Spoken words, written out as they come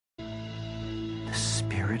The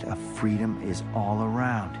spirit of freedom is all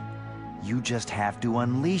around. You just have to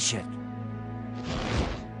unleash it.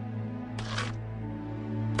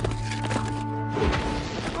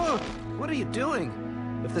 What are you doing?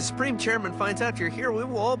 If the Supreme Chairman finds out you're here, we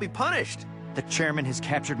will all be punished. The chairman has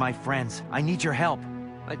captured my friends. I need your help.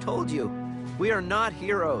 I told you, we are not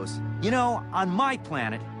heroes. You know, on my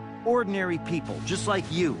planet, ordinary people, just like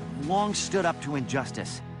you, long stood up to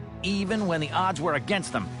injustice. Even when the odds were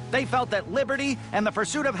against them, they felt that liberty and the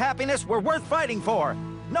pursuit of happiness were worth fighting for,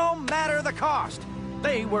 no matter the cost.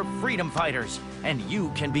 They were freedom fighters, and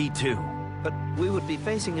you can be too. But we would be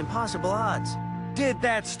facing impossible odds. Did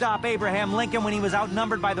that stop Abraham Lincoln when he was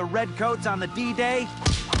outnumbered by the Redcoats on the D-Day?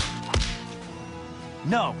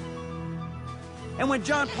 No. And when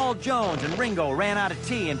John Paul Jones and Ringo ran out of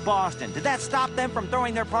tea in Boston, did that stop them from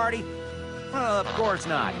throwing their party? Well, of course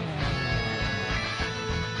not.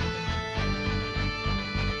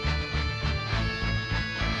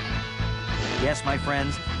 Yes, my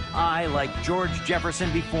friends, I, like George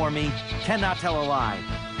Jefferson before me, cannot tell a lie.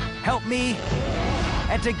 Help me,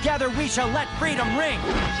 and together we shall let freedom ring!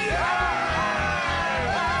 Yeah!